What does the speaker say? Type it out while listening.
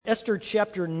Esther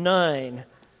chapter 9.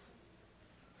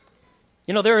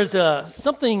 You know, there is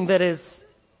something that is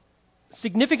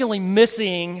significantly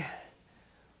missing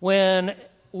when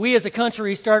we as a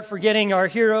country start forgetting our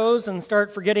heroes and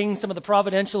start forgetting some of the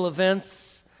providential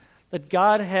events that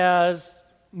God has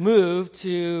moved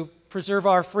to preserve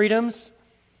our freedoms,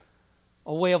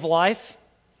 a way of life.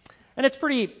 And it's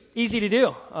pretty easy to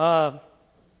do.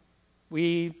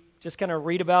 We just kind of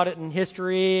read about it in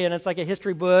history, and it's like a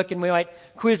history book, and we might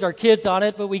quiz our kids on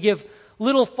it, but we give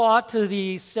little thought to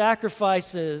the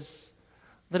sacrifices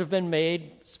that have been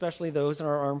made, especially those in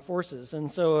our armed forces.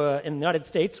 And so in the United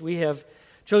States, we have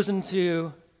chosen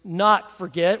to not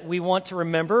forget. We want to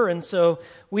remember, and so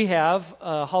we have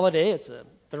a holiday. It's a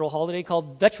federal holiday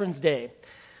called Veterans Day.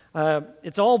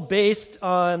 It's all based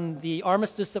on the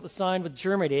armistice that was signed with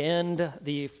Germany to end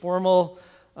the formal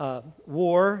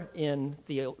war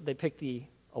they picked the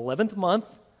 11th month,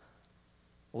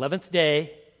 11th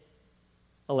day,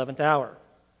 11th hour.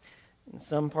 In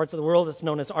some parts of the world, it's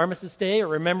known as Armistice Day or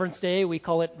Remembrance Day. We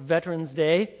call it Veterans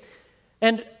Day.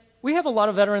 And we have a lot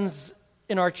of veterans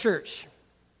in our church,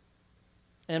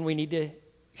 and we need to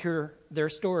hear their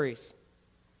stories,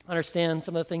 understand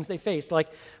some of the things they faced. Like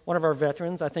one of our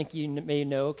veterans, I think you may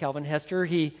know, Calvin Hester,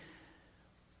 he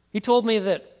told me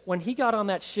that when he got on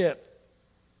that ship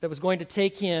that was going to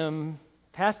take him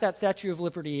past that Statue of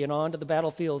Liberty and on to the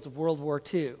battlefields of World War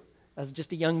II as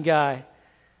just a young guy,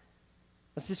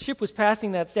 as his ship was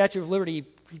passing that Statue of Liberty,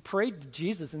 he prayed to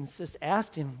Jesus and just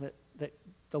asked him that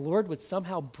the Lord would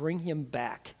somehow bring him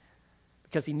back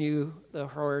because he knew the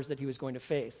horrors that he was going to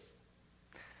face.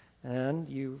 And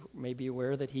you may be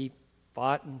aware that he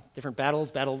fought in different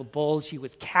battles, Battle of the Bulge. He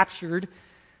was captured,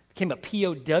 became a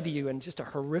POW in just a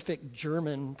horrific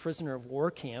German prisoner of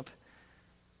war camp.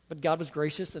 But God was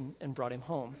gracious and brought him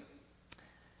home.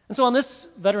 And so on this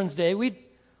Veterans Day, we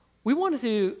wanted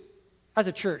to, as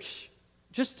a church,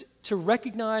 just to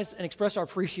recognize and express our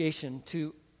appreciation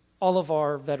to all of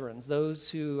our veterans, those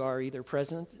who are either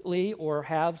presently or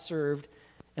have served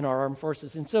in our armed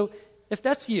forces. And so if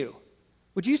that's you,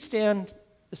 would you stand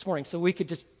this morning so we could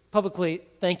just publicly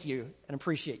thank you and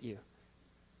appreciate you?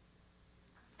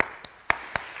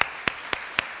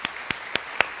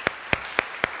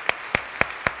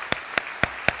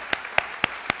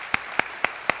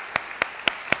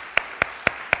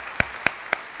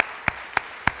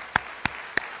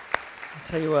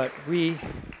 I'll tell you what,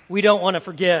 we don't want to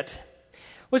forget.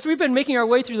 Well, so we've been making our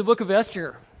way through the book of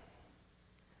Esther.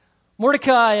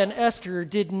 Mordecai and Esther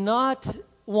did not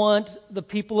want the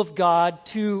people of God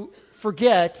to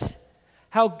forget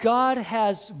how God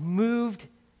has moved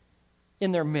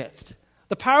in their midst.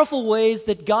 The powerful ways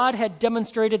that God had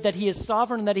demonstrated that He is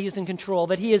sovereign and that He is in control,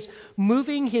 that He is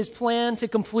moving His plan to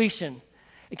completion.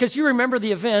 Because you remember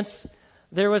the events.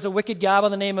 There was a wicked guy by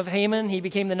the name of Haman. He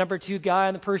became the number 2 guy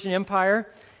in the Persian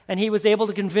Empire, and he was able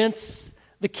to convince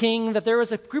the king that there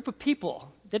was a group of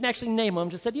people, didn't actually name them,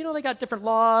 just said, they got different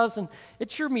laws, and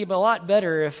it'd sure be a lot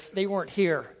better if they weren't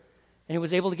here. And he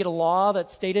was able to get a law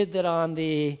that stated that on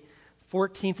the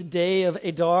 14th day of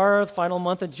Adar, the final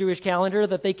month of the Jewish calendar,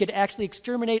 that they could actually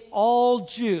exterminate all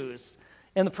Jews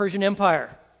in the Persian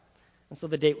Empire. And so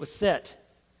the date was set.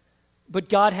 But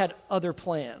God had other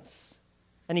plans.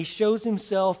 And He shows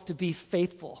Himself to be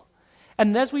faithful.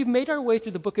 And as we've made our way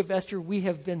through the book of Esther, we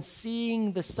have been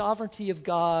seeing the sovereignty of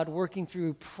God working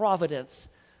through providence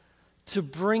to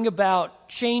bring about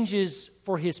changes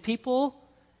for His people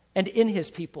and in His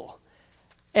people.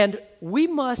 And we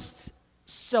must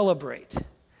celebrate.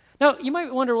 Now, you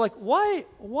might wonder,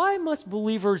 why must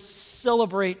believers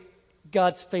celebrate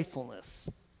God's faithfulness?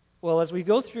 Well, as we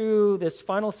go through this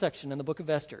final section in the book of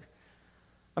Esther,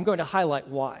 I'm going to highlight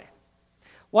why.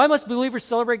 Why must believers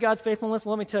celebrate God's faithfulness?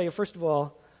 Well, let me tell you, first of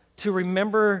all, to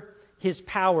remember His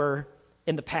power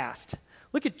in the past.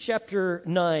 Look at chapter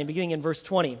 9, beginning in verse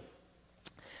 20.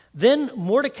 Then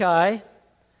Mordecai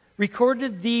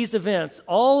recorded these events,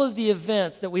 all of the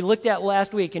events that we looked at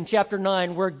last week in chapter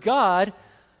 9, where God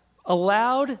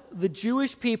allowed the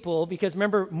Jewish people, because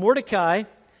remember, Mordecai,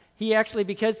 he actually,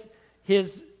 because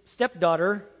his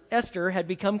stepdaughter, Esther, had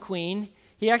become queen,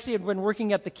 he actually had been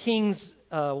working at the king's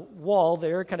wall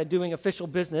there, kind of doing official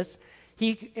business.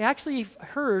 He actually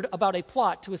heard about a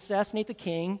plot to assassinate the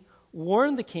king,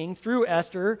 warned the king through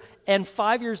Esther, and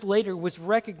 5 years later was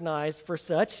recognized for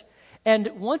such.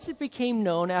 And once it became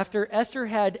known, after Esther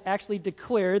had actually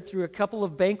declared through a couple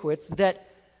of banquets that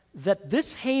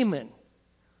this Haman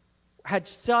had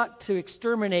sought to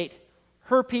exterminate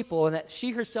her people and that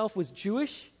she herself was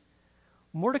Jewish,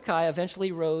 Mordecai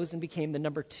eventually rose and became the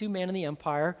number 2 man in the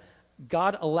empire.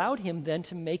 God allowed him then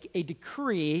to make a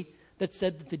decree that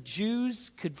said that the Jews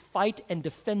could fight and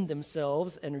defend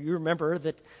themselves. And you remember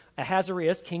that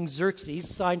Ahasuerus, King Xerxes,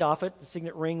 signed off it. The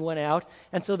signet ring went out.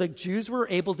 And so the Jews were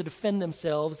able to defend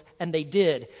themselves, and they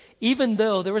did. Even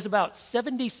though there was about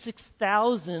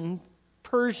 76,000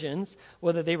 Persians,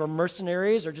 whether they were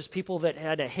mercenaries or just people that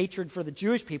had a hatred for the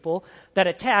Jewish people, that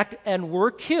attacked and were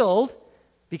killed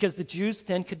because the Jews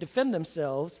then could defend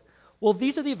themselves. Well,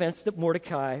 these are the events that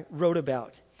Mordecai wrote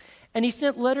about. And he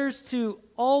sent letters to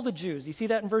all the Jews, you see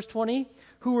that in verse 20,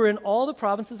 who were in all the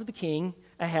provinces of the king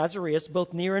Ahasuerus,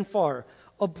 both near and far,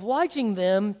 obliging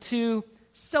them to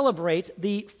celebrate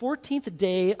the 14th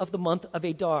day of the month of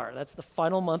Adar. That's the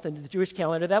final month in the Jewish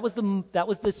calendar. That was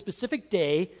the specific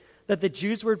day that the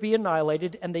Jews were to be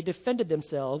annihilated, and they defended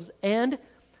themselves, and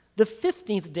the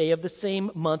 15th day of the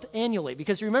same month annually.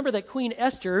 Because remember that Queen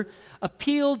Esther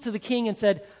appealed to the king and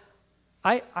said,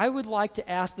 I would like to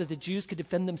ask that the Jews could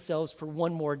defend themselves for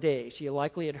one more day. She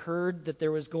likely had heard that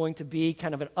there was going to be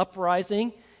kind of an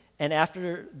uprising, and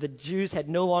after the Jews had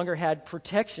no longer had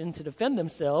protection to defend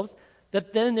themselves,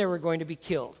 that then they were going to be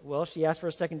killed. Well, she asked for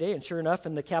a second day, and sure enough,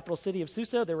 in the capital city of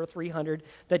Susa, there were 300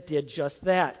 that did just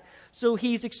that. So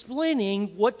he's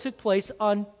explaining what took place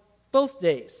on both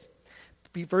days.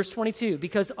 Verse 22,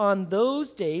 because on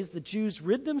those days the Jews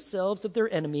rid themselves of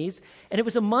their enemies, and it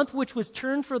was a month which was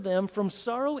turned for them from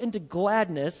sorrow into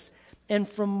gladness and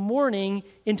from mourning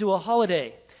into a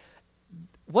holiday.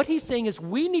 What he's saying is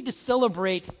we need to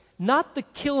celebrate not the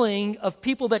killing of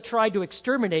people that tried to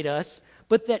exterminate us,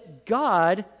 but that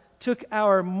God took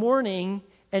our mourning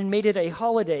and made it a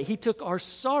holiday. He took our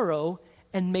sorrow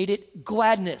and made it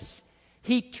gladness.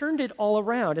 He turned it all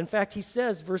around. In fact, he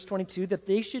says, verse 22, that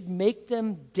they should make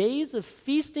them days of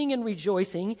feasting and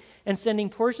rejoicing and sending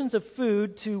portions of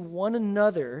food to one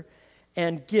another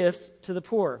and gifts to the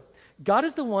poor. God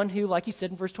is the one who, like he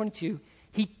said in verse 22,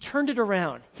 he turned it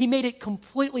around. He made it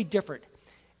completely different.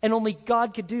 And only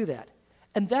God could do that.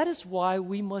 And that is why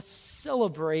we must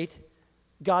celebrate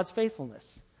God's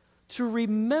faithfulness, to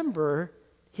remember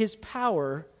his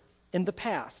power in the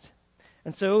past.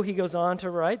 And so he goes on to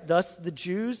write, thus the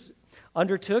Jews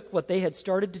undertook what they had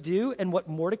started to do and what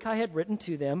Mordecai had written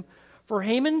to them. For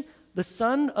Haman, the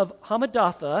son of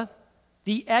Hammedatha,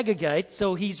 the Agagite,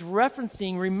 so he's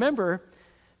referencing, remember,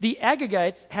 the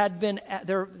Agagites had been,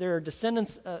 their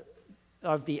descendants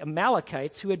of the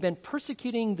Amalekites who had been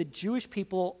persecuting the Jewish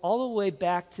people all the way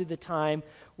back to the time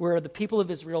where the people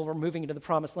of Israel were moving into the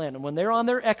Promised Land. And when they're on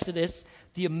their exodus,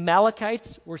 the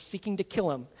Amalekites were seeking to kill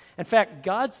them. In fact,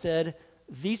 God said,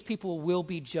 these people will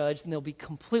be judged and they'll be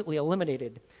completely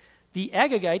eliminated. The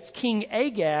Agagites, King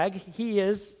Agag, he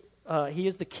is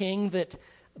the king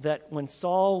that when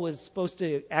Saul was supposed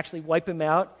to actually wipe him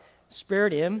out,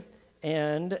 spared him,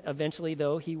 and eventually,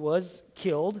 though, he was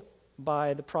killed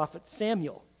by the prophet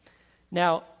Samuel.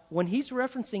 Now, when he's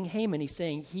referencing Haman, he's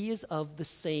saying he is of the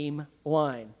same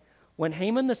line. When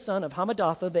Haman, the son of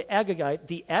Hammedatha, the Agagite,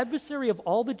 the adversary of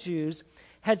all the Jews,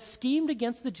 had schemed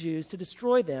against the Jews to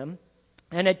destroy them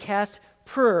and had cast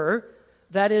pur,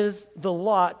 that is the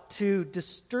lot, to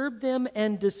disturb them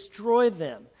and destroy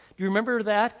them. Do you remember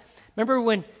that? Remember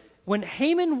when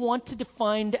Haman wanted to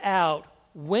find out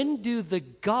when do the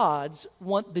gods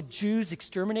want the Jews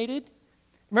exterminated?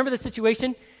 Remember the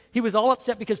situation? He was all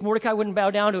upset because Mordecai wouldn't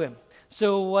bow down to him.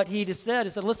 So what he just said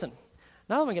is, listen,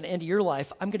 not only am I going to end your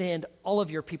life, I'm going to end all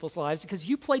of your people's lives because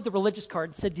you played the religious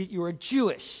card and said that you were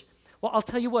Jewish. Well, I'll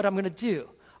tell you what I'm going to do.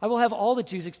 I will have all the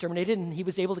Jews exterminated, and he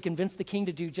was able to convince the king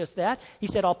to do just that. He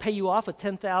said, I'll pay you off with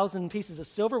 10,000 pieces of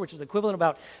silver, which is equivalent to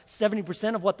about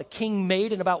 70% of what the king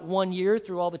made in about 1 year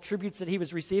through all the tributes that he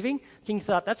was receiving. The king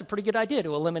thought, that's a pretty good idea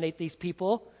to eliminate these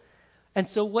people. And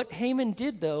so what Haman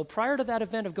did, though, prior to that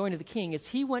event of going to the king, is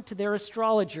he went to their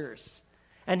astrologers,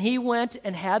 and he went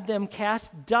and had them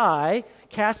cast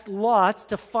lots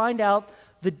to find out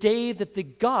the day that the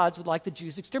gods would like the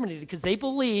Jews exterminated, because they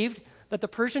believed that the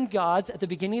Persian gods at the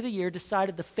beginning of the year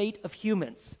decided the fate of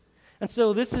humans. And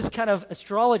so this is kind of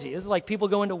astrology. This is like people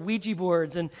go into Ouija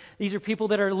boards, and these are people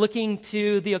that are looking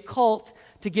to the occult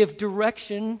to give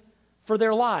direction for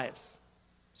their lives,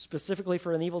 specifically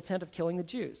for an evil intent of killing the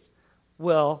Jews.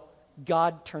 Well,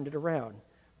 God turned it around.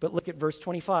 But look at verse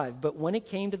 25. But when it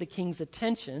came to the king's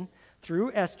attention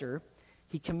through Esther,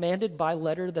 he commanded by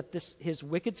letter that his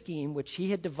wicked scheme, which he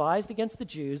had devised against the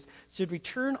Jews, should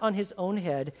return on his own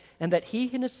head, and that he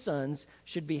and his sons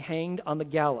should be hanged on the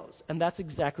gallows. And that's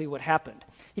exactly what happened.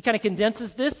 He kind of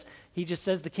condenses this. He just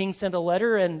says the king sent a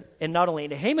letter, and not only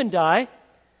did Haman die,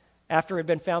 after it had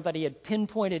been found that he had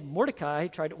pinpointed Mordecai,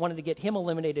 wanted to get him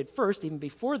eliminated first, even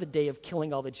before the day of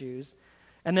killing all the Jews.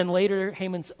 And then later,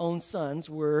 Haman's own sons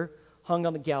were hung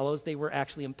on the gallows, they were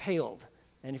actually impaled.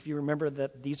 And if you remember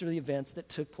that these are the events that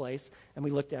took place, and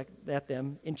we looked at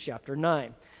them in chapter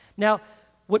 9. Now,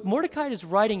 what Mordecai is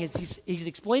writing is he's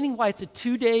explaining why it's a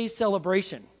 2-day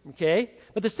celebration, okay?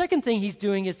 But the second thing he's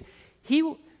doing is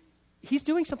he's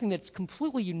doing something that's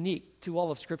completely unique to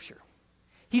all of Scripture.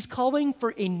 He's calling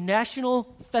for a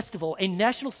national festival, a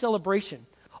national celebration.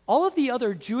 All of the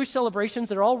other Jewish celebrations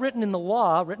that are all written in the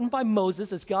law, written by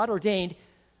Moses as God ordained,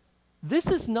 this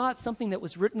is not something that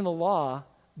was written in the law.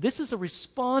 This is a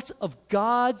response of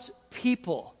God's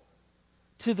people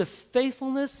to the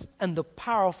faithfulness and the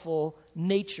powerful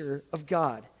nature of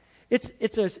God. It's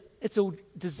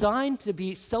designed to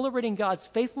be celebrating God's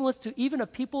faithfulness to even a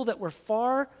people that were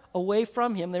far away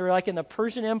from him. They were like in the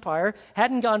Persian Empire,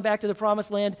 hadn't gone back to the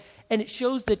promised land, and it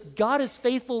shows that God is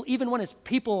faithful even when his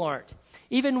people aren't.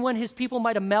 Even when his people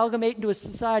might amalgamate into a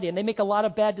society and they make a lot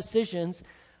of bad decisions,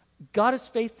 God is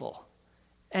faithful.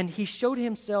 And he showed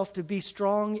himself to be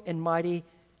strong and mighty,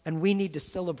 and we need to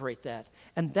celebrate that.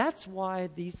 And that's why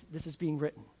this is being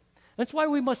written. That's why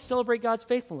we must celebrate God's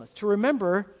faithfulness, to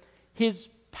remember his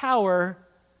power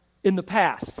in the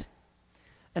past.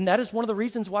 And that is one of the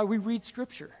reasons why we read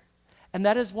Scripture. And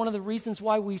that is one of the reasons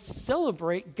why we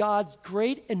celebrate God's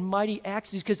great and mighty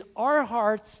acts, because our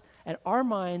hearts and our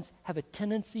minds have a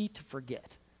tendency to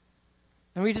forget.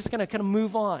 And we're just going to kind of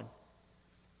move on.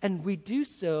 And we do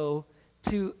so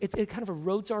it kind of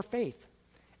erodes our faith.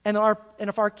 And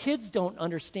if our kids don't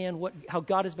understand how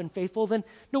God has been faithful, then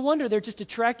no wonder they're just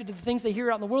attracted to the things they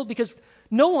hear out in the world, because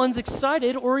no one's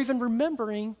excited or even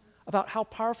remembering about how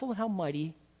powerful and how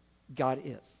mighty God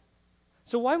is.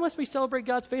 So why must we celebrate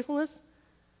God's faithfulness?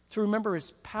 To remember his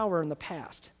power in the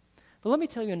past. But let me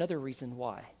tell you another reason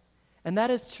why. And that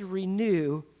is to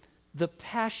renew the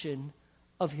passion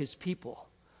of his people.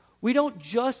 We don't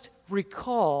just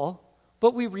recall,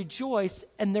 but we rejoice,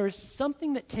 and there's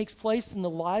something that takes place in the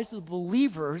lives of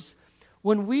believers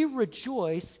when we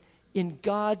rejoice in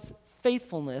God's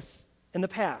faithfulness in the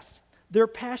past. Their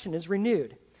passion is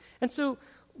renewed. And so,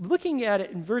 looking at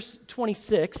it in verse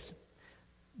 26,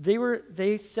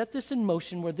 they set this in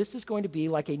motion where this is going to be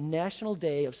like a national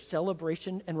day of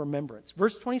celebration and remembrance.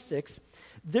 Verse 26,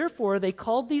 therefore they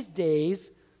called these days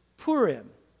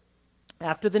Purim,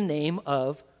 after the name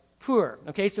of Pur.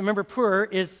 Okay, so remember, Pur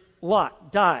is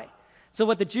Lot, die. So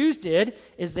what the Jews did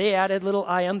is they added little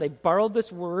ayam. They borrowed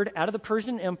this word out of the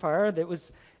Persian Empire.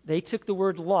 They took the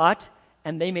word Lot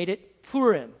and they made it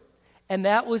Purim. And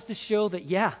that was to show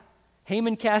that,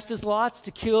 Haman cast his lots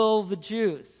to kill the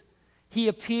Jews. He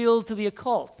appealed to the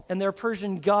occult and their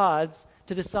Persian gods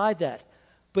to decide that.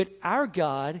 But our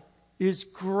God is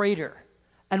greater.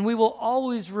 And we will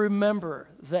always remember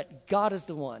that God is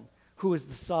the one who is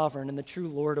the sovereign and the true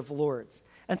Lord of lords.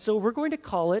 And so we're going to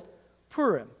call it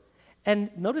Purim. And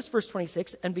notice verse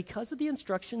 26, and because of the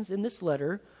instructions in this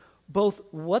letter, both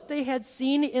what they had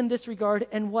seen in this regard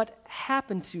and what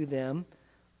happened to them,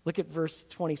 look at verse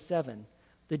 27.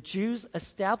 The Jews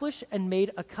established and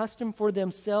made a custom for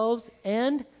themselves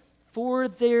and for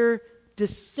their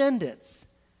descendants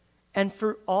and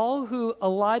for all who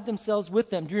allied themselves with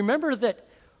them. Do you remember that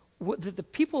the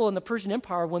people in the Persian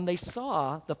Empire, when they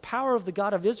saw the power of the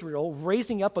God of Israel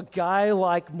raising up a guy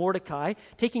like Mordecai,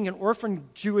 taking an orphan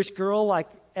Jewish girl like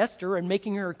Esther and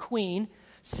making her a queen,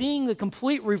 seeing the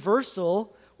complete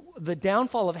reversal, the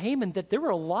downfall of Haman, that there were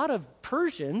a lot of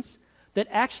Persians that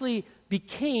actually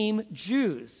became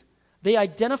Jews. They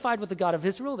identified with the God of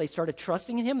Israel. They started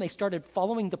trusting in him. They started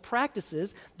following the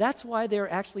practices. That's why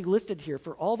they're actually listed here,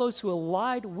 for all those who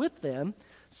allied with them.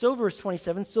 So verse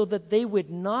 27, so that they would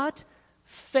not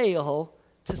fail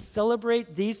to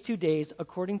celebrate these 2 days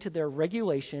according to their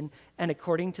regulation and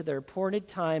according to their appointed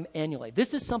time annually.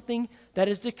 This is something that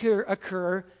is to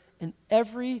occur in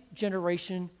every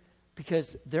generation,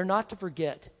 because they're not to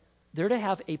forget. They're to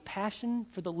have a passion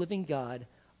for the living God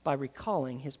by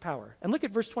recalling his power. And look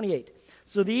at verse 28.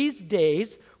 So these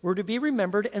days were to be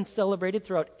remembered and celebrated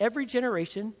throughout every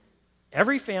generation,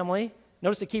 every family,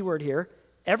 notice the key word here,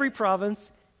 every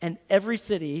province, and every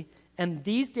city. And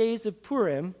these days of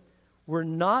Purim were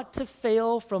not to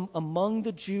fail from among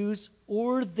the Jews,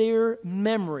 or their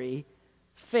memory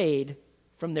fade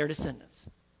from their descendants.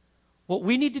 What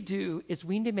we need to do is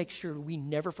we need to make sure we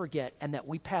never forget, and that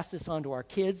we pass this on to our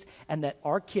kids, and that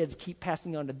our kids keep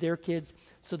passing on to their kids,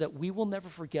 so that we will never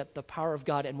forget the power of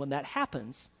God. And when that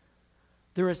happens,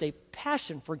 there is a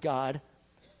passion for God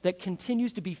that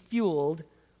continues to be fueled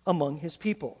among his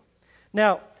people.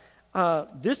 Now,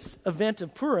 this event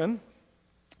of Purim,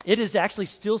 it is actually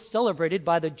still celebrated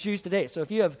by the Jews today. So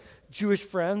if you have Jewish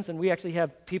friends, and we actually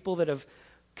have people that have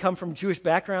come from Jewish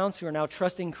backgrounds who are now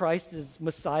trusting Christ as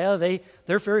Messiah,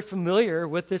 they're very familiar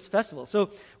with this festival. So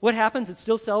what happens? It's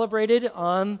still celebrated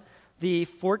on the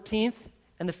 14th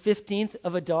and the 15th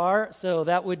of Adar. So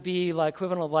that would be like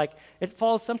equivalent of like, it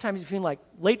falls sometimes between like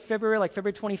late February, like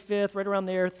February 25th, right around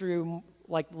there through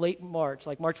like late March,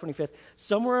 like March 25th.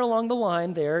 Somewhere along the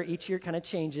line there, each year kind of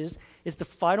changes, is the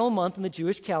final month in the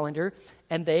Jewish calendar,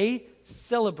 and they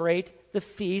celebrate the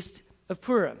Feast of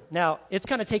Purim. Now, it's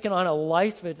kind of taken on a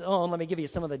life of its own. Let me give you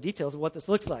some of the details of what this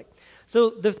looks like.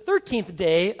 So the 13th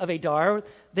day of Adar,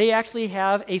 they actually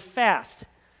have a fast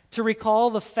to recall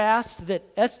the fast that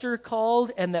Esther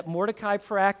called and that Mordecai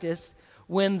practiced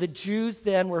when the Jews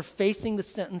then were facing the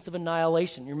sentence of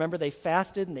annihilation. You remember they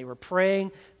fasted and they were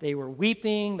praying, they were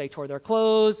weeping, they tore their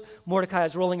clothes. Mordecai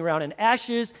is rolling around in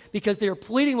ashes because they were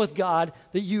pleading with God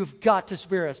that you've got to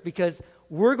spare us because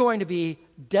we're going to be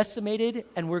decimated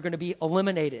and we're going to be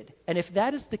eliminated. And if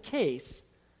that is the case,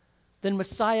 then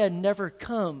Messiah never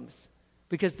comes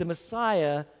because the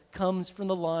Messiah comes from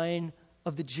the line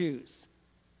of the Jews.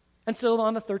 And so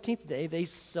on the 13th day,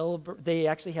 they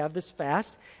actually have this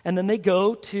fast, and then they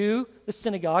go to the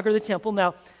synagogue or the temple.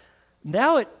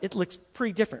 Now it looks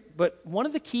pretty different, but one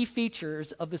of the key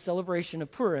features of the celebration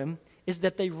of Purim is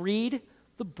that they read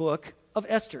the book of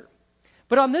Esther.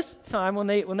 But on this time, when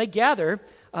they gather,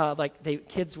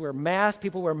 kids wear masks,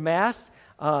 people wear masks.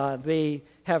 They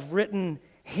have written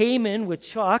Haman with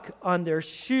chalk on their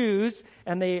shoes,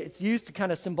 and it's used to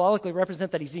kind of symbolically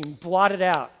represent that he's being blotted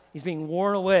out. He's being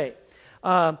worn away.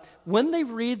 When they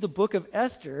read the book of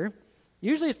Esther,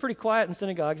 usually it's pretty quiet in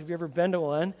synagogues if you've ever been to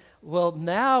one. Well,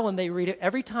 now when they read it,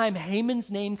 every time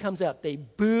Haman's name comes up, they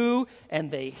boo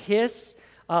and they hiss.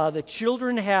 The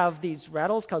children have these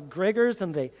rattles called gregors,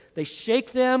 and they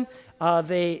shake them.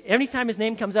 Anytime his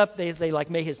name comes up, they like,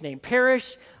 may his name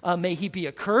perish, may he be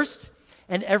accursed.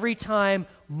 And every time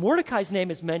Mordecai's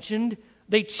name is mentioned,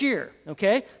 they cheer,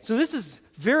 okay? So this is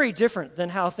very different than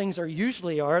how things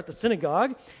usually are at the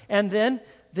synagogue. And then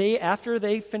after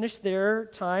they finish their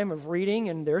time of reading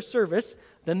and their service,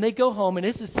 then they go home, and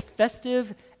this is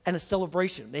festive and a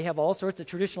celebration. They have all sorts of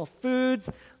traditional foods,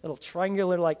 little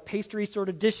triangular like pastry sort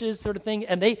of dishes sort of thing,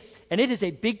 and it is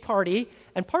a big party.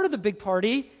 And part of the big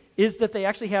party is that they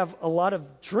actually have a lot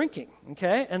of drinking,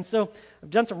 okay? And so I've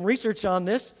done some research on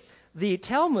this. The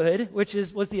Talmud, which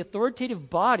was the authoritative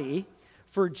body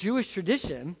for Jewish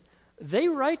tradition, they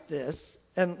write this,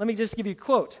 and let me just give you a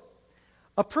quote.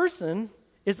 A person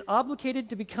is obligated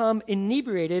to become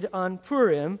inebriated on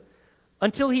Purim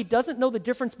until he doesn't know the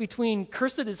difference between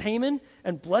cursed is Haman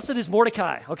and blessed is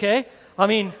Mordecai, okay? I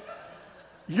mean,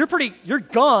 you're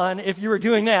gone if you were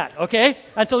doing that, okay?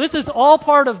 And so this is all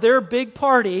part of their big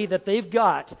party that they've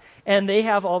got. And they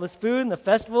have all this food and the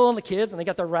festival and the kids, and they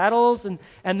got their rattles, and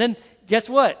then guess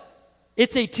what?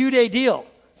 It's a 2-day deal.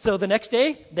 So the next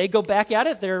day, they go back at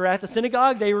it. They're at the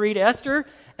synagogue. They read Esther,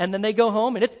 and then they go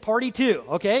home, and it's party 2,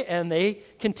 okay? And they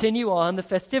continue on the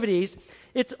festivities.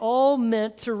 It's all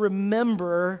meant to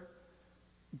remember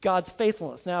God's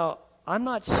faithfulness. Now, I'm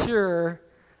not sure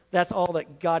that's all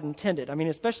that God intended. I mean,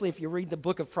 especially if you read the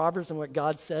book of Proverbs and what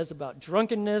God says about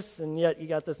drunkenness, and yet you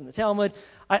got this in the Talmud.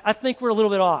 I think we're a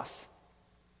little bit off.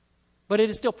 But it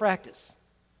is still practice.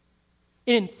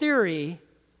 In theory,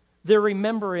 they're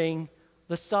remembering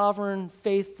the sovereign,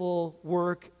 faithful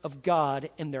work of God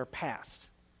in their past.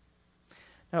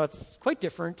 Now, it's quite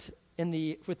different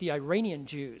with the Iranian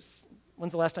Jews.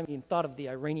 When's the last time you thought of the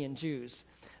Iranian Jews?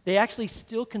 They actually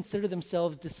still consider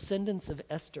themselves descendants of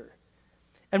Esther.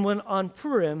 And when on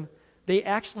Purim, they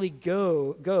actually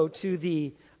go to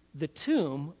the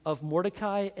tomb of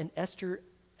Mordecai and Esther,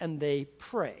 and they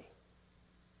pray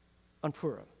on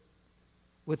Purim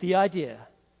with the idea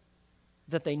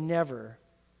that they never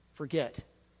forget.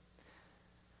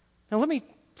 Now, let me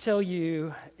tell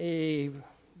you a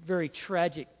very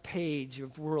tragic page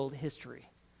of world history.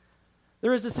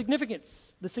 There is the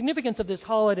significance of this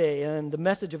holiday and the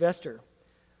message of Esther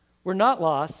were not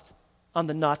lost on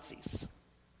the Nazis.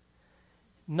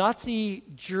 Nazi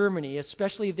Germany,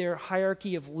 especially their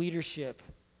hierarchy of leadership,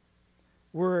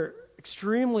 were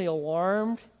extremely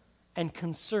alarmed and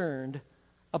concerned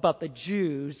about the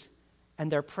Jews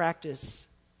and their practice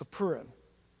of Purim.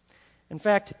 In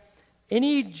fact,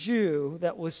 any Jew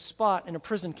that was spot in a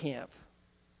prison camp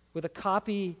with a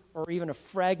copy or even a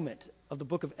fragment of the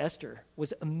book of Esther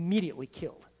was immediately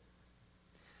killed.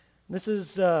 And this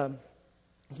is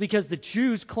it's because the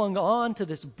Jews clung on to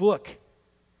this book.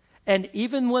 And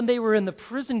even when they were in the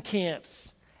prison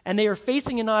camps and they were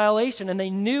facing annihilation and they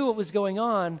knew what was going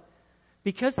on,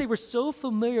 because they were so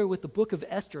familiar with the book of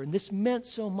Esther, and this meant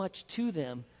so much to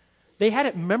them, they had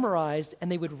it memorized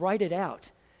and they would write it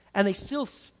out. And they still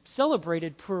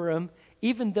celebrated Purim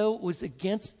even though it was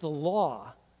against the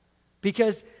law,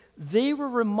 because they were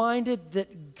reminded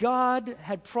that God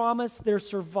had promised their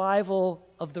survival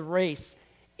of the race,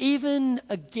 even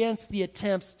against the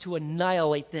attempts to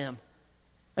annihilate them.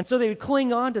 And so they would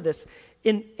cling on to this.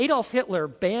 Adolf Hitler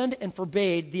banned and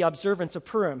forbade the observance of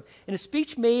Purim. In a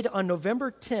speech made on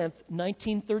November 10th,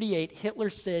 1938, Hitler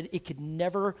said it could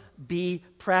never be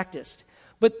practiced.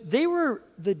 But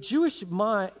the Jewish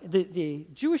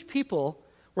people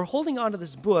were holding on to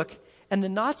this book, and the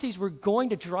Nazis were going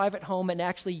to drive it home and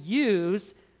actually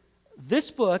use this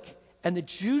book and the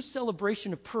Jews'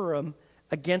 celebration of Purim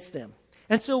against them.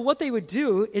 And so what they would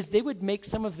do is they would make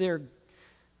some of their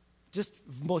just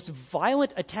most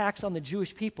violent attacks on the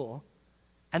Jewish people,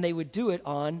 and they would do it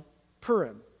on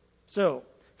Purim. So,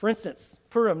 for instance,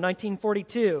 Purim,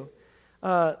 1942,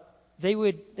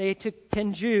 they took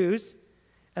 10 Jews,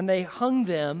 and they hung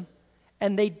them,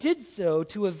 and they did so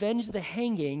to avenge the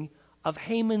hanging of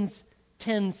Haman's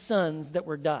 10 sons that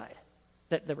were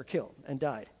killed and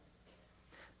died.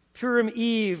 Purim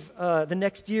Eve, the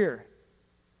next year,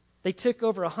 they took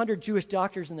over 100 Jewish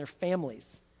doctors and their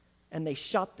families, and they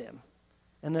shot them.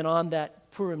 And then on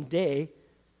that Purim day,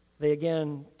 they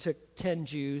again took 10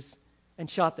 Jews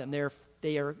and shot them.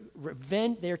 They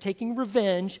are taking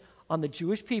revenge on the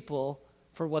Jewish people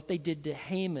for what they did to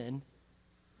Haman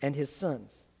and his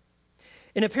sons.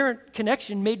 An apparent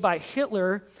connection made by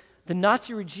Hitler, the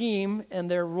Nazi regime, and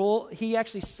their role, he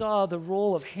actually saw the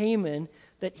role of Haman,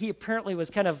 that he apparently was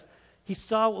he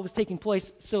saw what was taking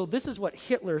place. So this is what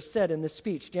Hitler said in this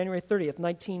speech, January 30th,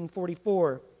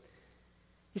 1944.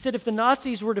 He said, if the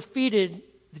Nazis were defeated,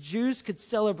 the Jews could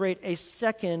celebrate a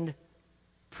second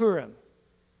Purim.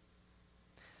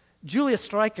 Julius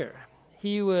Streicher,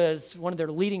 he was one of their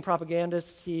leading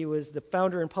propagandists. He was the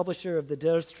founder and publisher of the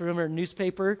Der Stürmer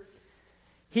newspaper.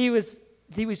 He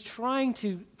was trying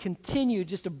to continue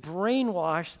just to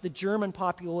brainwash the German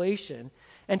population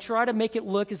and try to make it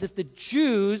look as if the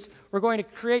Jews were going to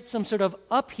create some sort of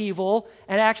upheaval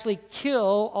and actually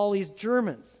kill all these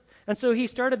Germans. And so he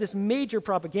started this major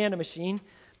propaganda machine.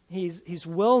 He's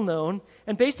well known.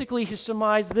 And basically he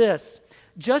surmised this: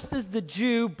 just as the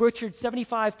Jew butchered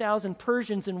 75,000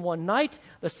 Persians in one night,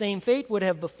 the same fate would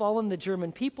have befallen the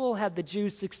German people had the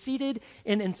Jews succeeded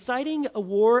in inciting a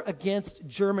war against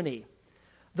Germany.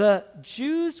 The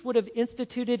Jews would have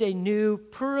instituted a new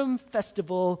Purim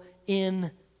festival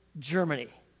in Germany.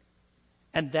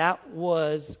 And that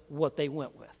was what they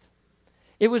went with.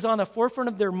 It was on the forefront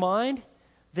of their mind.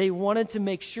 They wanted to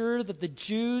make sure that the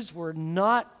Jews were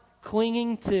not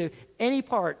clinging to any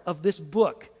part of this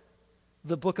book,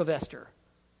 the book of Esther,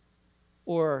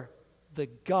 or the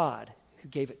God who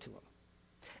gave it to them.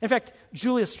 In fact,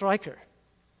 Julius Streicher,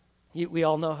 we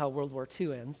all know how World War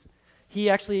II ends. He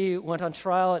actually went on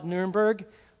trial at Nuremberg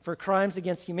for crimes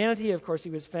against humanity. Of course, he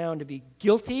was found to be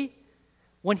guilty.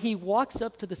 When he walks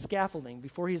up to the scaffolding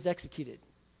before he is executed,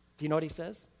 do you know what he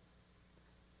says?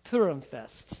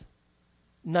 Purimfest,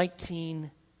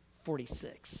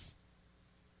 1946.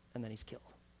 And then he's killed.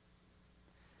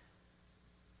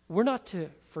 We're not to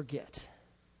forget.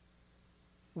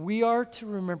 We are to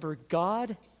remember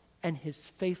God and his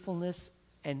faithfulness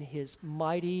and his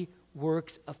mighty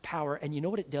works of power. And you know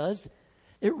what it does?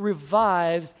 It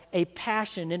revives a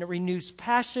passion, and it renews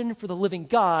passion for the living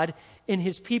God in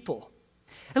his people.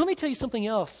 And let me tell you something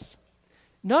else.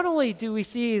 Not only do we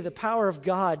see the power of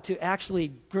God to actually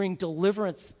bring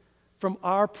deliverance from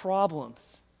our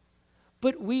problems,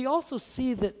 but we also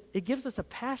see that it gives us a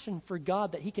passion for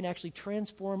God, that he can actually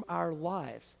transform our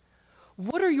lives.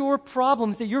 What are your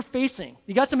problems that you're facing?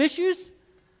 You got some issues?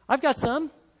 I've got some.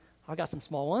 I've got some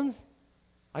small ones.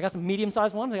 I got some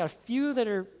medium-sized ones. I got a few that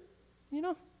are,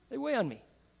 they weigh on me.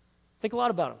 Think a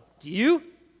lot about them. Do you?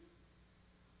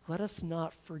 Let us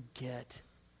not forget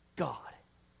God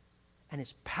and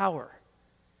his power.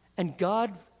 And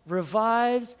God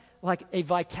revives like a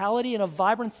vitality and a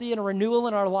vibrancy and a renewal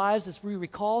in our lives as we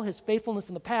recall his faithfulness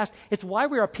in the past. It's why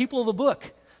we are people of the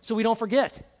book, so we don't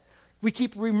forget. We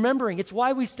keep remembering. It's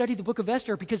why we study the book of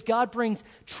Esther, because God brings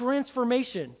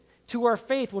transformation to our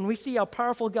faith when we see how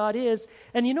powerful God is.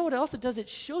 And you know what else it does? It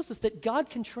shows us that God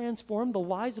can transform the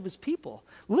lives of his people.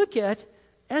 Look at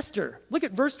Esther. Look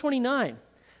at verse 29.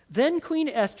 Then Queen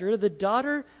Esther, the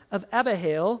daughter of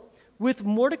Abihail, with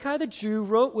Mordecai the Jew,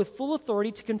 wrote with full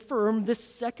authority to confirm this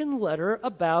second letter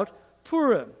about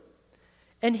Purim.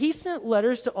 And he sent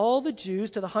letters to all the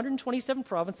Jews to the 127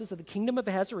 provinces of the kingdom of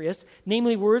Ahasuerus,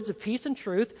 namely words of peace and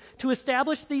truth, to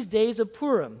establish these days of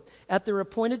Purim at their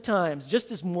appointed times,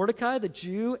 just as Mordecai the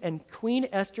Jew and Queen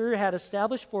Esther had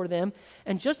established for them,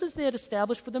 and just as they had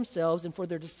established for themselves and for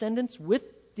their descendants with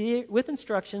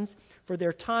instructions for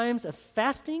their times of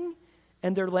fasting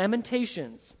and their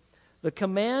lamentations. The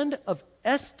command of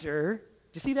Esther, do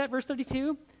you see that, verse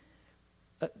 32?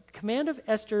 Command of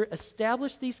Esther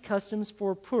established these customs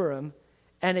for Purim,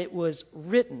 and it was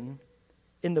written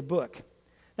in the book.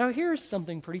 Now, here's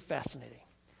something pretty fascinating.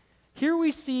 Here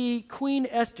we see Queen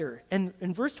Esther, and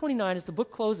in verse 29, as the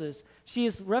book closes, she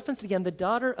is referenced again, the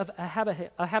daughter of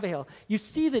Ahaziah. You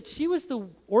see that she was the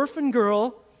orphan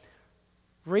girl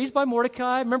raised by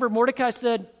Mordecai. Remember, Mordecai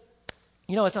said,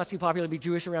 it's not too popular to be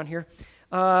Jewish around here.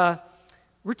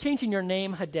 We're changing your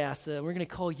name, Hadassah. We're going to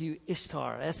call you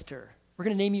Ishtar, Esther. We're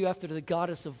going to name you after the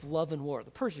goddess of love and war, the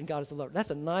Persian goddess of love.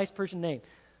 That's a nice Persian name.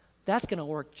 That's going to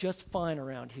work just fine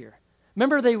around here.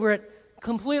 Remember, they were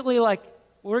completely like,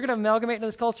 we're going to amalgamate into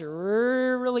this culture.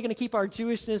 We're really going to keep our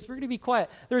Jewishness. We're going to be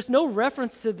quiet. There's no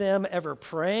reference to them ever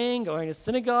praying, going to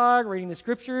synagogue, reading the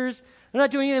scriptures. They're not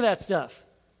doing any of that stuff.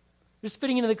 They're just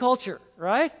fitting into the culture,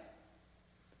 right?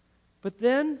 But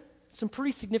then some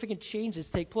pretty significant changes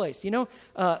take place.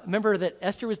 Remember that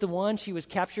Esther was the one, she was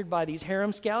captured by these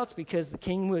harem scouts because the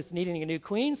king was needing a new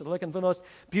queen, so they're looking for the most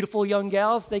beautiful young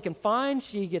gals they can find.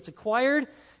 She gets acquired.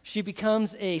 She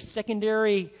becomes a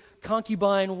secondary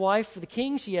concubine wife for the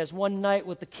king. She has one night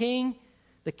with the king.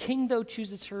 The king, though,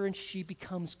 chooses her, and she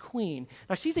becomes queen.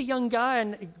 Now, she's a young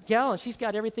gal, and she's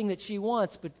got everything that she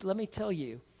wants, but let me tell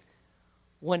you,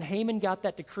 when Haman got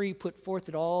that decree put forth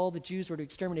that all the Jews were to be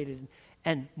exterminated,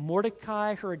 and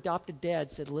Mordecai, her adopted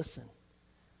dad, said, listen,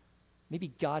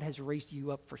 maybe God has raised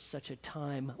you up for such a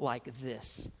time like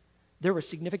this. There were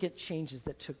significant changes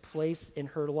that took place in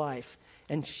her life,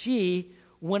 and she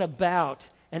went about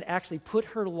and actually put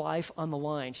her life on the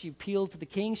line. She appealed to the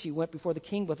king. She went before the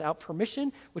king without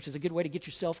permission, which is a good way to get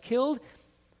yourself killed.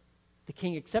 The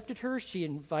king accepted her. She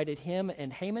invited him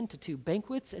and Haman to 2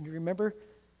 banquets, and remember,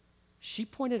 she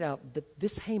pointed out that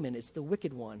this Haman is the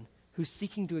wicked one who's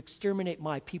seeking to exterminate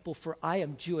my people, for I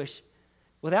am Jewish,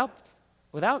 without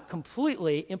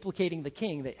completely implicating the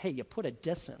king that, hey, you put a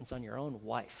death sentence on your own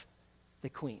wife, the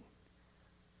queen.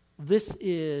 This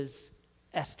is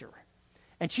Esther.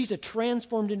 And she's a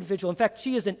transformed individual. In fact,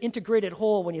 she is an integrated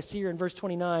whole when you see her in verse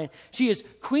 29. She is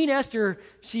Queen Esther.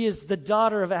 She is the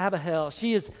daughter of Abihail.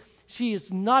 She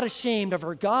is not ashamed of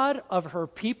her God, of her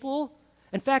people.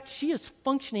 In fact, she is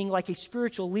functioning like a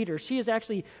spiritual leader. She is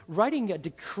actually writing a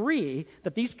decree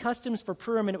that these customs for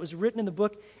Purim, and it was written in the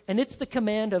book, and it's the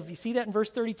command of, you see that in verse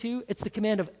 32? It's the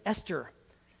command of Esther.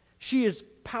 She is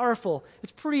powerful.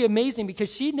 It's pretty amazing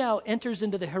because she now enters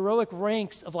into the heroic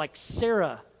ranks of like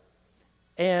Sarah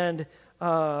and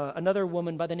another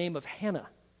woman by the name of Hannah.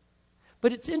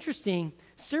 But it's interesting,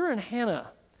 Sarah and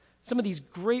Hannah, some of these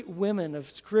great women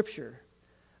of Scripture,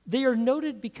 they are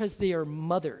noted because they are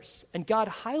mothers, and God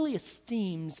highly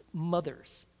esteems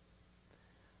mothers.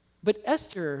 But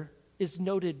Esther is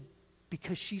noted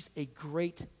because she's a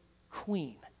great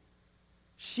queen.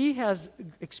 She has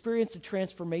experienced a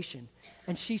transformation,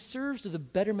 and she serves to the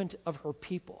betterment of her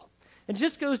people. And it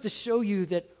just goes to show you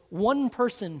that one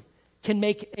person can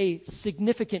make a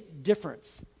significant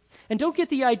difference. And don't get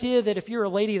the idea that if you're a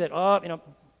lady that,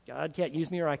 God can't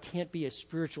use me or I can't be a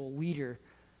spiritual leader.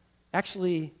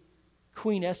 Actually,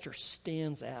 Queen Esther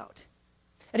stands out.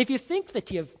 And if you think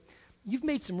that you've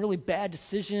made some really bad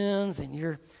decisions and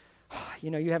you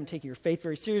haven't taken your faith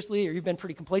very seriously, or you've been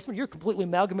pretty complacent, or you're completely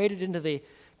amalgamated into the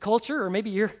culture, or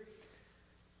maybe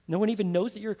no one even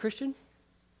knows that you're a Christian,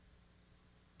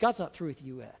 God's not through with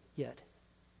you yet.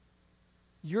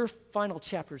 Your final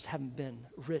chapters haven't been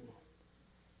written.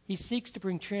 He seeks to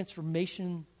bring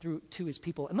transformation to his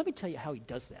people. And let me tell you how he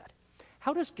does that.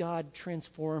 How does God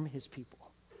transform his people?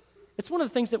 It's one of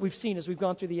the things that we've seen as we've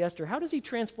gone through the Esther. How does he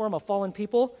transform a fallen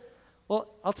people? Well,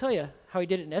 I'll tell you how he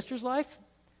did it in Esther's life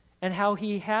and how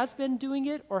he has been doing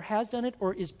it or has done it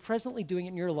or is presently doing it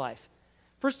in your life.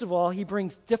 First of all, he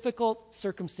brings difficult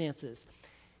circumstances.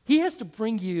 He has to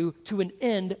bring you to an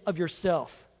end of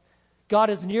yourself.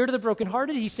 God is near to the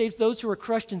brokenhearted. He saves those who are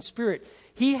crushed in spirit.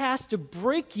 He has to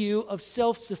break you of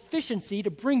self-sufficiency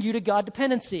to bring you to God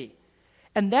dependency.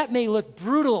 And that may look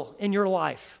brutal in your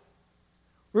life,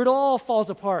 where it all falls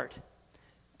apart,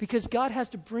 because God has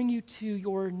to bring you to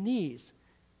your knees.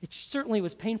 It certainly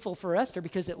was painful for Esther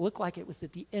because it looked like it was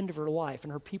at the end of her life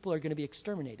and her people are going to be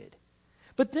exterminated.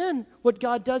 But then what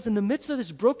God does in the midst of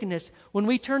this brokenness, when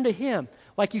we turn to him,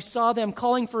 like you saw them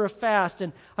calling for a fast,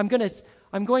 and I'm going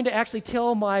I'm going to actually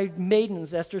tell my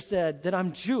maidens, Esther said, that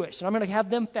I'm Jewish, and I'm going to have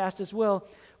them fast as well.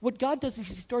 What God does is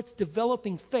he starts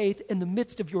developing faith in the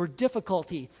midst of your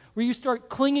difficulty, where you start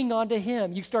clinging on to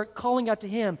him. You start calling out to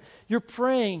him. You're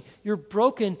praying. You're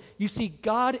broken. You see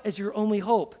God as your only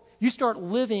hope. You start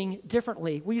living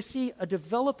differently. Well, you see a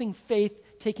developing faith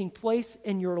taking place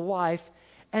in your life.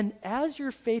 And as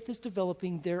your faith is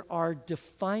developing, there are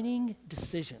defining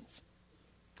decisions.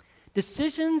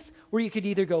 Decisions where you could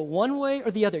either go one way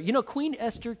or the other. You know, Queen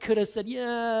Esther could have said,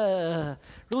 yeah,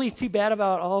 really too bad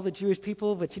about all the Jewish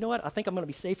people, but you know what? I think I'm going to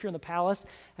be safe here in the palace.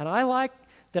 And I like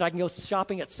that I can go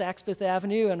shopping at Saks Fifth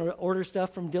Avenue and order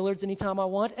stuff from Dillard's anytime I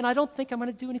want. And I don't think I'm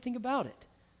going to do anything about it.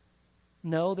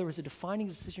 No, there was a defining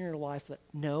decision in your life that,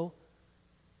 no,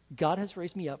 God has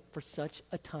raised me up for such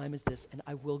a time as this, and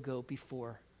I will go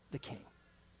before the king.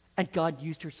 And God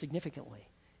used her significantly.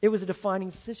 It was a defining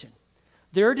decision.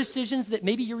 There are decisions that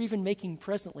maybe you're even making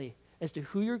presently as to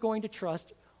who you're going to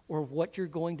trust or what you're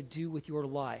going to do with your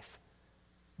life.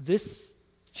 This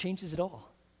changes it all.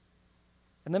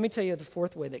 And let me tell you the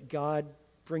fourth way that God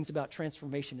brings about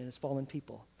transformation in his fallen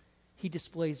people. He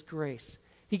displays grace.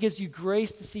 He gives you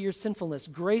grace to see your sinfulness,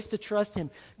 grace to trust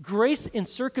him, grace in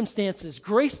circumstances,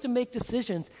 grace to make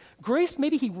decisions. Grace,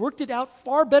 maybe he worked it out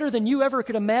far better than you ever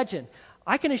could imagine.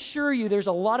 I can assure you there's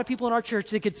a lot of people in our church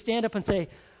that could stand up and say,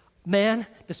 man,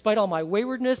 despite all my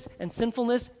waywardness and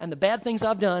sinfulness and the bad things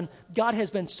I've done, God has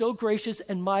been so gracious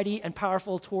and mighty and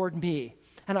powerful toward me,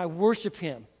 and I worship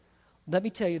him. Let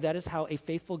me tell you, that is how a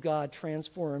faithful God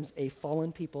transforms a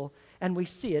fallen people, and we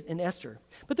see it in Esther.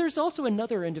 But there's also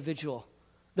another individual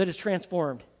that is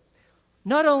transformed.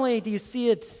 Not only do you see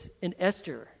it in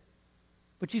Esther,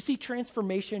 but you see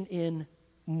transformation in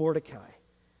Mordecai.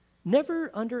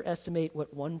 Never underestimate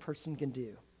what one person can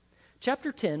do.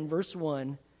 Chapter 10, verse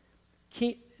 1,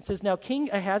 it says, now King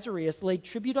Ahasuerus laid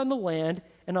tribute on the land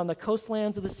and on the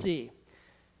coastlands of the sea.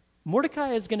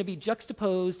 Mordecai is going to be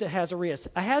juxtaposed to Ahasuerus.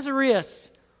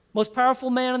 Ahasuerus, most powerful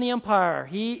man in the empire.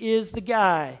 He is the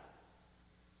guy.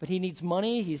 But he needs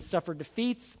money. He's suffered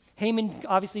defeats. Haman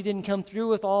obviously didn't come through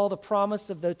with all the promise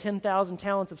of the 10,000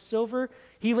 talents of silver.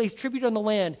 He lays tribute on the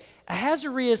land.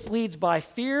 Ahasuerus leads by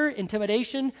fear,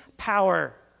 intimidation,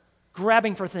 power,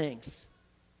 grabbing for things.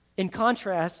 In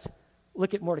contrast,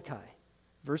 look at Mordecai.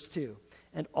 Verse 2,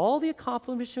 and all the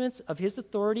accomplishments of his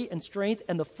authority and strength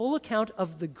and the full account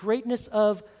of the greatness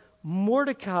of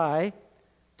Mordecai,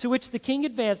 to which the king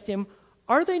advanced him,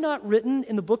 are they not written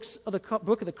in the book of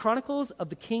the Chronicles of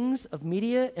the kings of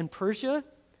Media and Persia?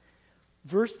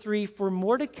 Verse 3, for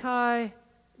Mordecai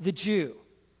the Jew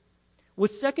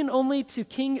was second only to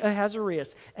King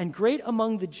Ahasuerus, and great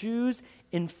among the Jews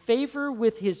in favor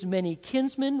with his many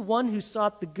kinsmen, one who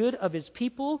sought the good of his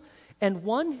people, and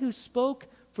one who spoke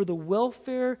for the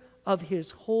welfare of his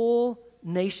whole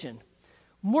nation.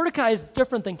 Mordecai is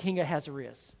different than King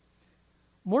Ahasuerus.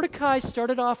 Mordecai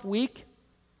started off weak.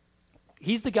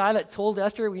 He's the guy that told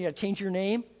Esther, we got to change your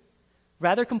name.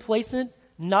 Rather complacent,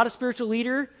 not a spiritual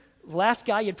leader, last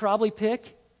guy you'd probably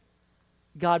pick.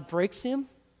 God breaks him.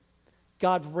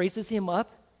 God raises him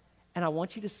up. And I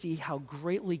want you to see how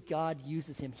greatly God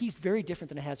uses him. He's very different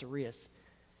than Ahasuerus.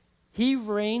 He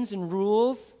reigns and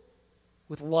rules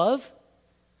with love,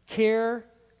 care,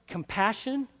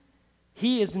 compassion.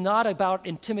 He is not about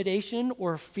intimidation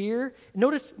or fear.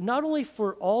 Notice, not only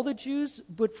for all the Jews,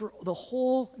 but for the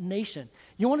whole nation.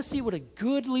 You want to see what a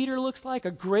good leader looks like,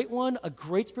 a great one, a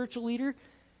great spiritual leader?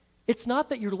 It's not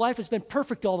that your life has been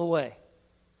perfect all the way.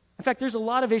 In fact, there's a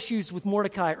lot of issues with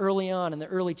Mordecai early on in the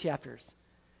early chapters.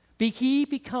 But he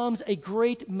becomes a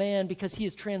great man because he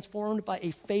is transformed by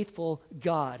a faithful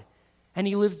God. And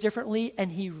he lives differently,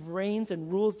 and he reigns and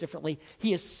rules differently.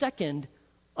 He is second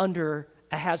under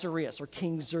Ahasuerus, or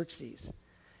King Xerxes.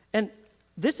 And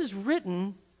this is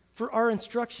written for our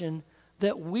instruction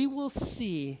that we will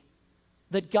see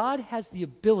that God has the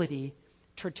ability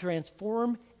to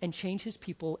transform and change his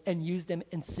people and use them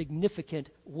in significant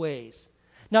ways.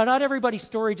 Now, not everybody's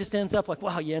story just ends up like,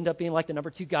 wow, you end up being like the number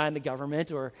 2 guy in the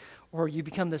government, or you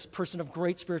become this person of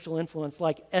great spiritual influence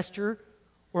like Esther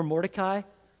or Mordecai.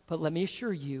 But let me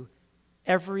assure you,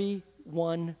 every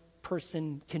one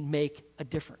person can make a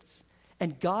difference.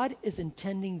 And God is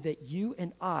intending that you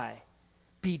and I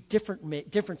be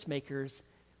difference makers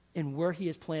in where he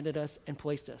has planted us and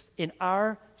placed us, in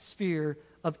our sphere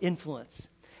of influence.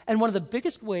 And one of the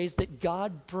biggest ways that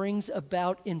God brings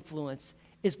about influence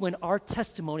is when our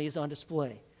testimony is on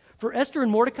display. For Esther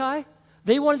and Mordecai,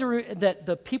 they wanted that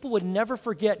the people would never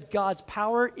forget God's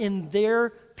power in their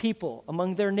people,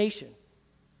 among their nation.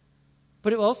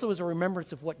 But it also was a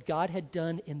remembrance of what God had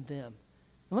done in them.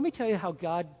 And let me tell you how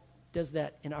God does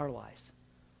that in our lives.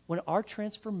 when our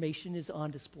transformation is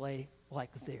on display like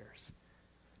theirs.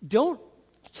 Don't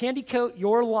candy coat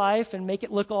your life and make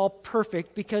it look all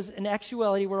perfect, because in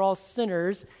actuality we're all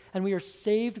sinners and we are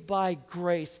saved by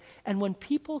grace. And when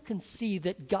people can see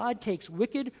that God takes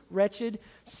wicked, wretched,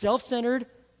 self-centered,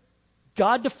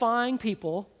 God-defying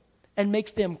people and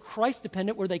makes them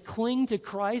Christ-dependent, where they cling to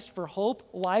Christ for hope,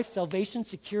 life, salvation,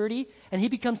 security, and he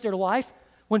becomes their life,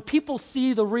 when people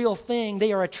see the real thing,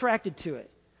 they are attracted to it.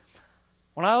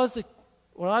 When I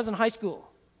was in high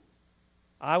school,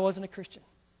 I wasn't a Christian.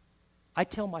 I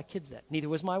tell my kids that. Neither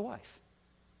was my wife.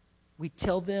 We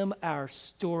tell them our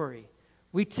story.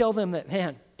 We tell them that,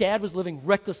 man, Dad was living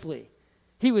recklessly.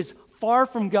 He was far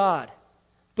from God.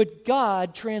 But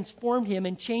God transformed him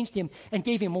and changed him and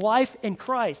gave him life in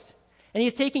Christ. And he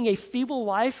is taking a feeble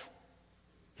life,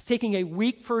 he's taking a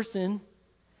weak person,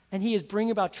 and he is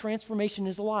bringing about transformation in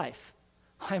his life.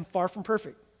 I am far from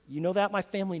perfect. You know that. My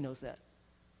family knows that.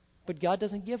 But God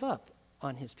doesn't give up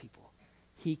on his people.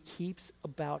 He keeps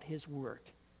about his work.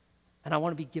 And I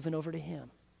want to be given over to him.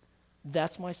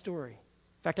 That's my story.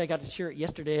 In fact, I got to share it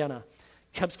yesterday on a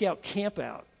Cub Scout camp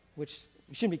out, which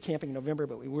we shouldn't be camping in November,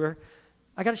 but we were.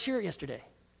 I got to share it yesterday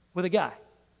with a guy.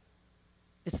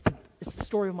 It's the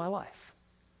story of my life.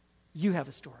 You have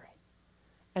a story.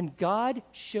 And God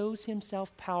shows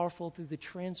himself powerful through the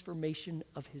transformation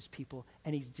of his people,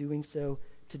 and he's doing so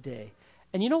today.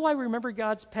 And you know why we remember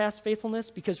God's past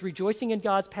faithfulness? Because rejoicing in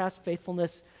God's past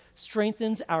faithfulness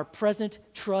strengthens our present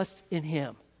trust in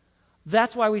him.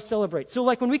 That's why we celebrate. So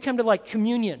like when we come to like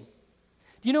communion,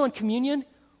 do you know in communion,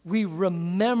 we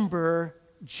remember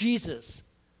Jesus,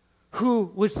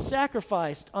 who was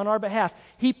sacrificed on our behalf.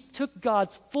 He took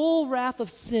God's full wrath of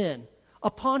sin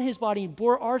upon his body and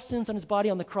bore our sins on his body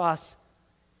on the cross.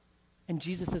 And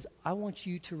Jesus says, I want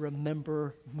you to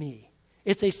remember me.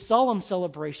 It's a solemn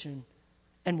celebration.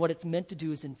 And what it's meant to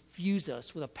do is infuse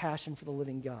us with a passion for the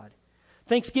living God.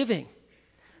 Thanksgiving.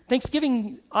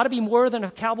 Thanksgiving ought to be more than a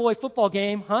cowboy football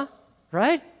game, huh?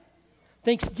 Right?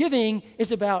 Thanksgiving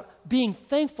is about being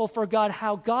thankful for God,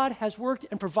 how God has worked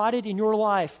and provided in your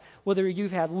life, whether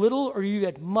you've had little or you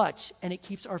had much, and it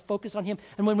keeps our focus on him.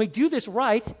 And when we do this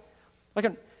right, like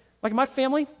in my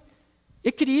family,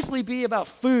 it could easily be about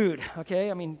food, okay?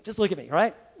 I mean, just look at me,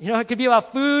 right? You know, it could be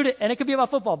about food and it could be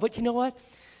about football. But you know what?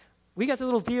 We got the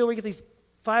little deal. We get these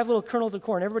 5 little kernels of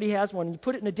corn. Everybody has one. And you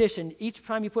put it in a dish, and each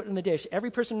time you put it in the dish,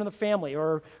 every person in the family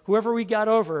or whoever we got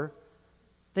over,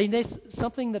 they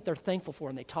something that they're thankful for,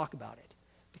 and they talk about it.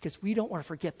 Because we don't want to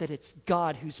forget that it's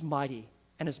God who's mighty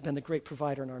and has been the great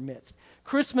provider in our midst.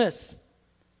 Christmas.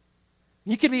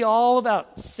 You could be all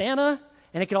about Santa,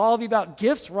 and it could all be about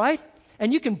gifts, right?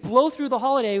 And you can blow through the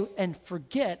holiday and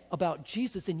forget about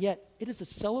Jesus, and yet it is a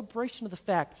celebration of the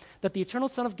fact that the eternal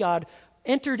Son of God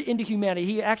entered into humanity.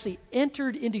 He actually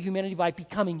entered into humanity by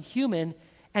becoming human,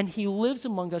 and he lives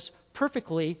among us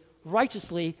perfectly,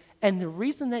 righteously, and the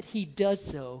reason that he does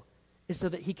so is so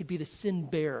that he could be the sin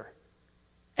bearer.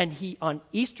 And on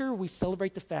Easter, we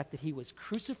celebrate the fact that he was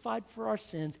crucified for our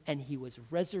sins and he was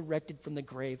resurrected from the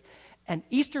grave. And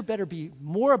Easter better be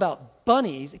more about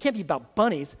bunnies. It can't be about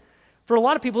bunnies. For a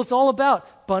lot of people, it's all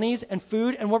about bunnies and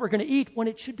food and what we're going to eat, when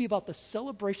it should be about the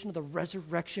celebration of the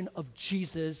resurrection of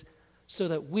Jesus, so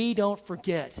that we don't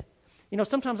forget. You know,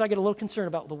 sometimes I get a little concerned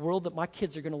about the world that my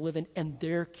kids are going to live in and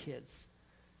their kids.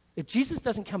 If Jesus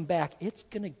doesn't come back, it's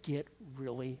going to get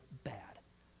really bad.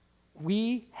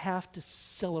 We have to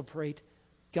celebrate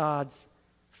God's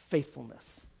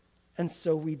faithfulness. And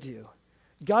so we do.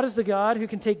 God is the God who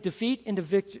can take defeat into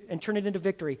victory and turn it into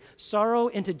victory, sorrow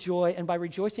into joy, and by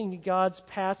rejoicing in God's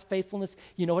past faithfulness,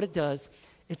 you know what it does?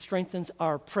 It strengthens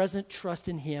our present trust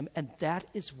in him, and that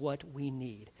is what we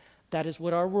need. That is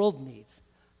what our world needs.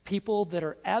 People that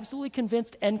are absolutely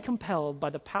convinced and compelled by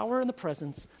the power and the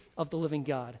presence of the living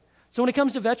God. So when it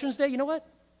comes to Veterans Day, you know what?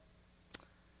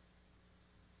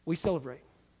 We celebrate.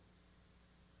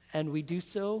 And we do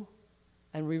so,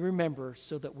 and we remember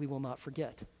so that we will not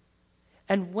forget.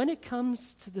 And when it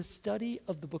comes to the study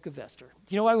of the book of Esther,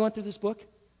 do you know why we went through this book?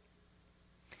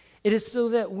 It is so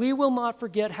that we will not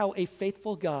forget how a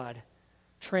faithful God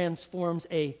transforms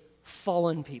a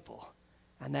fallen people,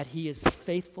 and that he is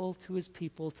faithful to his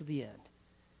people to the end.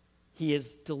 He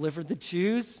has delivered the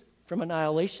Jews from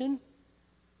annihilation.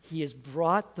 He has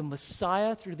brought the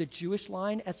Messiah through the Jewish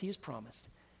line as he has promised.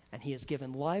 And he has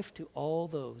given life to all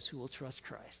those who will trust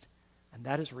Christ. And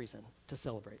that is reason to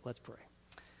celebrate. Let's pray.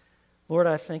 Lord,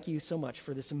 I thank you so much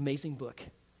for this amazing book.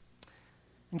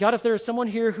 And God, if there is someone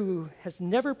here who has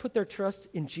never put their trust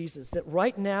in Jesus, that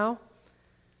right now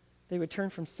they would turn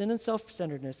from sin and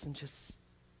self-centeredness and just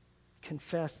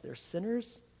confess they're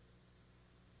sinners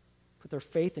put their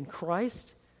faith in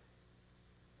Christ,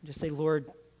 and just say,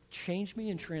 Lord, change me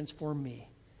and transform me.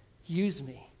 Use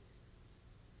me.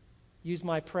 Use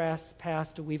my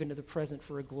past to weave into the present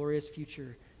for a glorious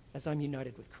future as I'm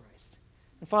united with Christ.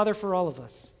 And Father, for all of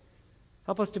us,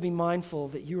 help us to be mindful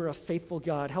that you are a faithful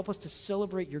God. Help us to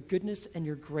celebrate your goodness and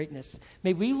your greatness.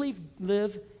 May we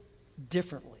live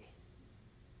differently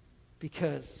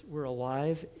because we're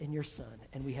alive in your Son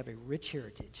and we have a rich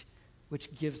heritage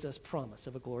which gives us promise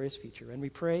of a glorious future. And we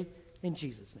pray in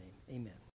Jesus' name, amen.